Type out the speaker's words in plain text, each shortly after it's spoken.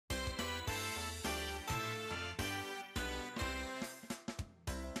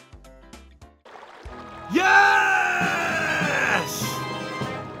Yes!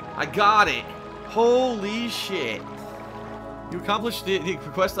 I got it. Holy shit. You accomplished the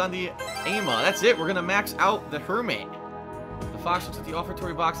request on the AMA. That's it. We're going to max out the Hermit. The fox looks at the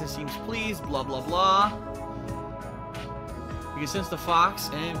offertory box and seems pleased. Blah, blah, blah. You can sense the fox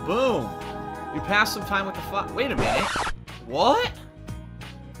and boom. You pass some time with the fox. Wait a minute. What?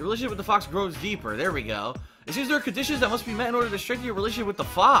 The relationship with the fox grows deeper. There we go. It seems there are conditions that must be met in order to strengthen your relationship with the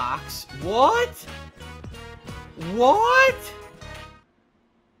fox. What? What?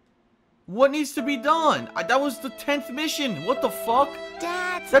 What needs to be done? That was the 10th mission. What the fuck?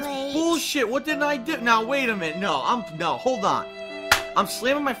 That's late. Bullshit. What didn't I do? Now, wait a minute. No, hold on. I'm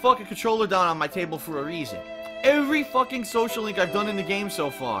slamming my fucking controller down on my table for a reason. Every fucking social link I've done in the game so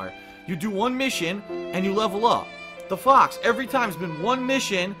far, you do one mission and you level up. The fox, every time, has been one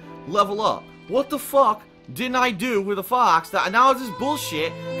mission, level up. What the fuck didn't I do with the fox? That now it's just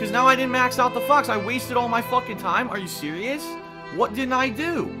bullshit, because now I didn't max out the fox. I wasted all my fucking time. Are you serious? What didn't I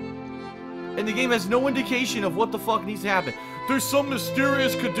do? And the game has no indication of what the fuck needs to happen. There's some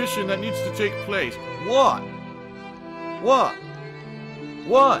mysterious condition that needs to take place. What? What?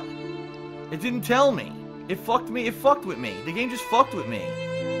 What? It didn't tell me. It fucked me. It fucked with me. The game just fucked with me.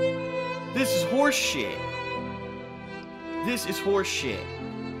 This is horse shit. This is horse shit.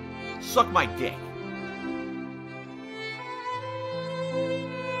 Suck my dick.